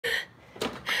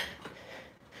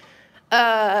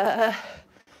A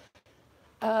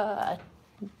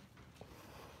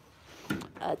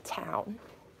town.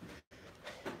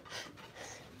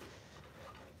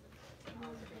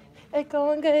 It's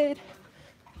going good.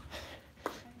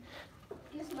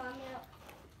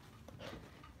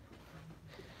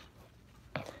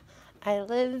 I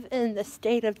live in the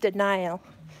state of denial.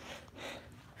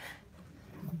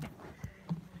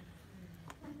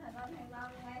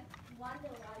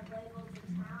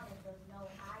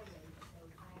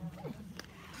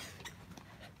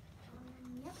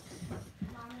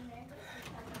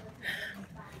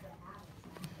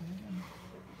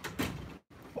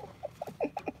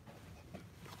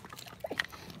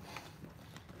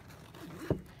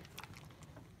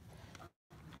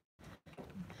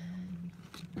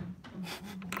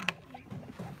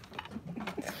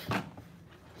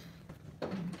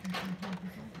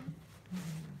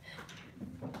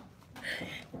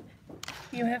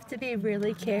 You have to be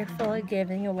really careful of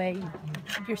giving away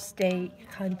your state,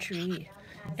 country,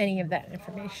 any of that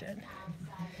information,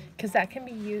 because that can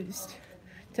be used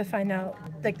to find out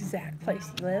the exact place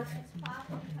you live.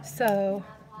 So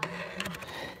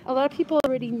a lot of people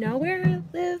already know where I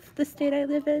live, the state I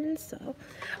live in. So,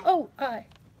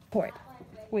 Tord.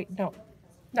 Wait, no,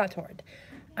 not Tord.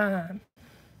 Come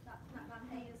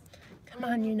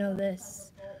on, you know this.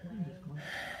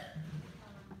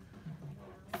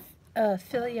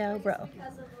 Philia Row.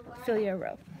 Philia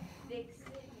Row.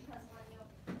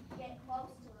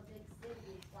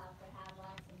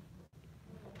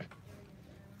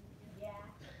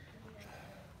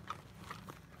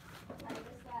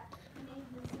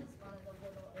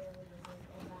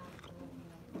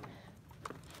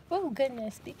 Oh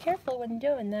goodness, be careful when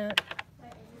doing that.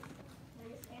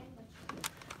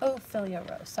 Oh, Philia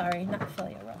Row. Sorry, not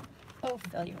Philia Row. Oh,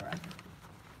 Philia Row.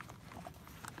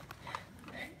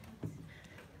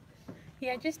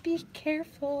 Yeah, just be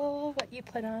careful what you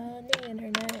put on the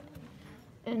internet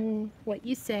and what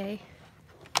you say.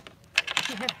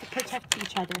 We have to protect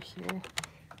each other here.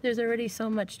 There's already so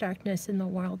much darkness in the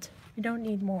world. We don't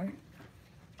need more.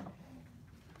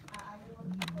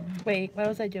 Wait, what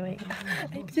was I doing?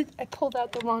 I pulled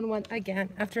out the wrong one again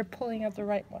after pulling out the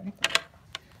right one.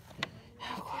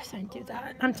 Of course I do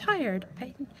that. I'm tired.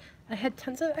 I had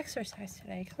tons of exercise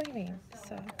today, cleaning,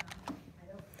 so.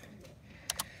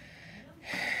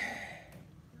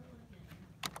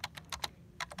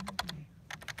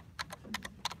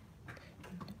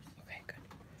 Okay, good.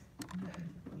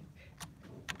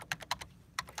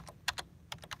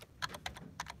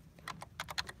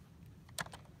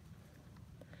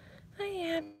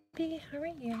 Hi, Abby. How are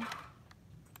you?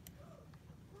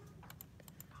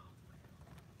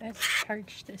 Let's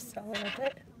charge this a little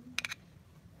bit.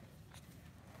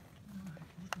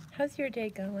 How's your day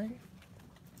going?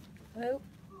 Oh,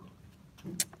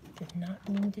 did not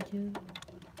mean to do.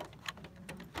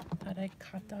 Thought I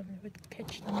caught them. It would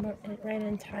pitch them right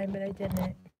in time, but I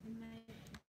didn't.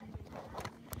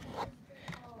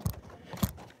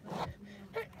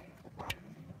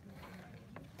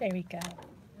 There we go.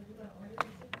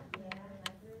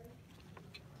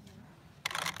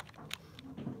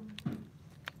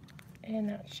 And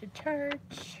that should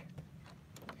charge.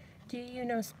 Do you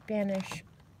know Spanish?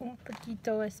 Un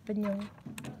poquito español.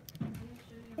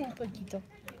 Un poquito.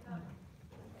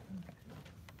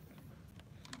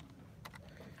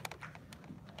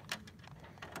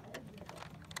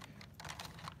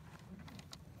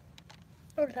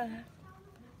 Hola.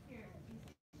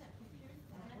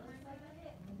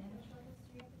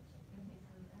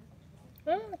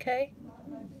 Oh, okay.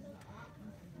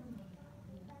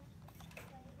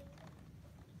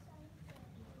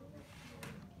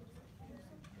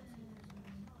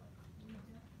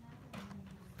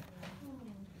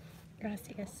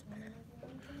 Gracias.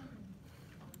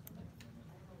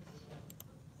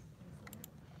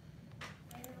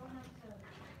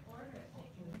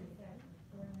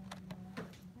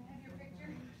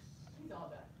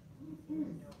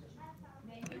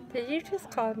 Did you just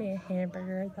call me a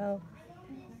hamburger, though?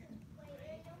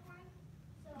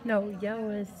 No, yo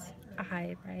is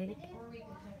I, right?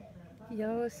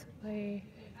 Yo soy...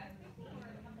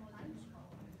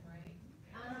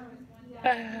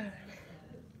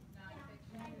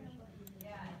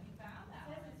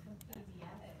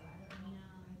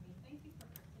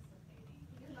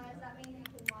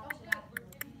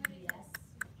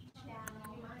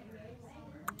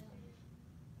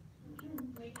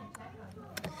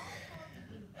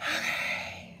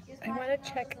 I want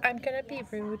to check. I'm going to be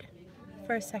rude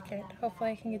for a second.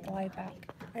 Hopefully I can get the light back.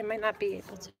 I might not be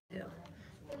able to,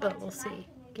 but we'll see.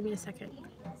 Give me a second.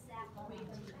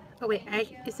 Oh wait,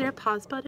 is there a pause button?